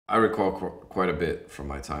I recall quite a bit from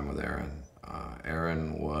my time with Aaron.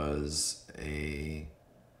 Aaron was a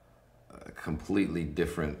completely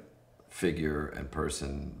different figure and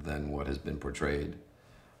person than what has been portrayed.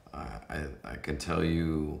 I can tell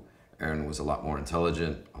you Aaron was a lot more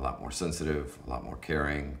intelligent, a lot more sensitive, a lot more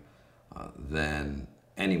caring than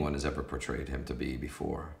anyone has ever portrayed him to be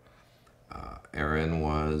before. Aaron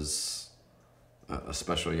was a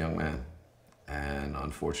special young man, and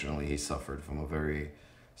unfortunately he suffered from a very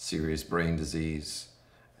serious brain disease,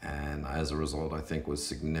 and as a result I think was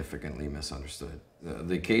significantly misunderstood.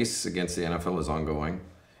 The case against the NFL is ongoing.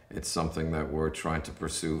 It's something that we're trying to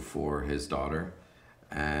pursue for his daughter,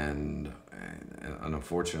 and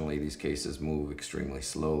unfortunately these cases move extremely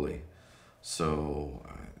slowly. So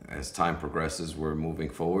as time progresses, we're moving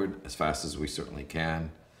forward as fast as we certainly can,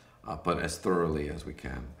 but as thoroughly as we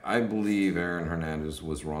can. I believe Aaron Hernandez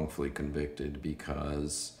was wrongfully convicted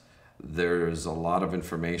because there's a lot of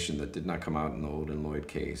information that did not come out in the Odin Lloyd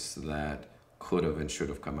case that could have and should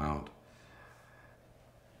have come out.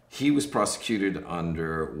 He was prosecuted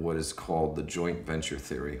under what is called the joint venture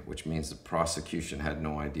theory, which means the prosecution had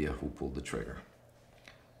no idea who pulled the trigger.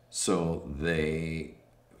 So they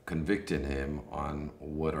convicted him on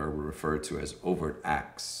what are referred to as overt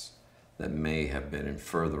acts that may have been in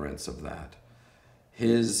furtherance of that.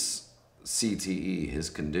 His CTE, his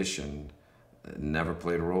condition, never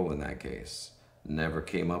played a role in that case, never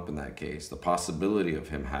came up in that case. The possibility of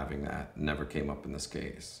him having that never came up in this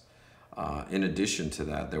case. In addition to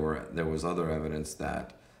that, there was other evidence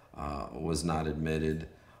that was not admitted,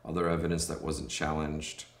 other evidence that wasn't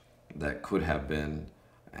challenged, that could have been,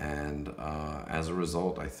 and as a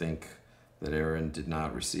result, I think that Aaron did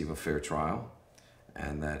not receive a fair trial,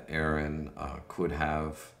 and that Aaron could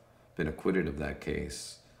have been acquitted of that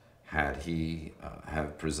case had he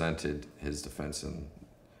have presented his defense in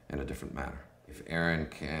a different manner. If Aaron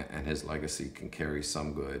and his legacy can carry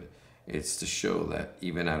some good, it's to show that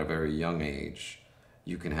even at a very young age,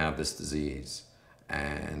 you can have this disease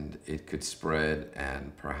and it could spread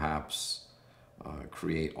and perhaps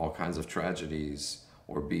create all kinds of tragedies,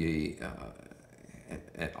 or be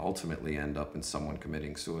ultimately end up in someone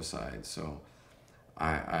committing suicide. So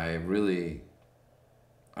I really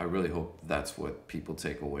hope that's what people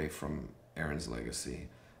take away from Aaron's legacy,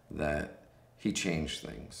 that he changed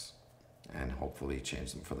things, and hopefully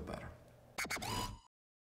changed them for the better.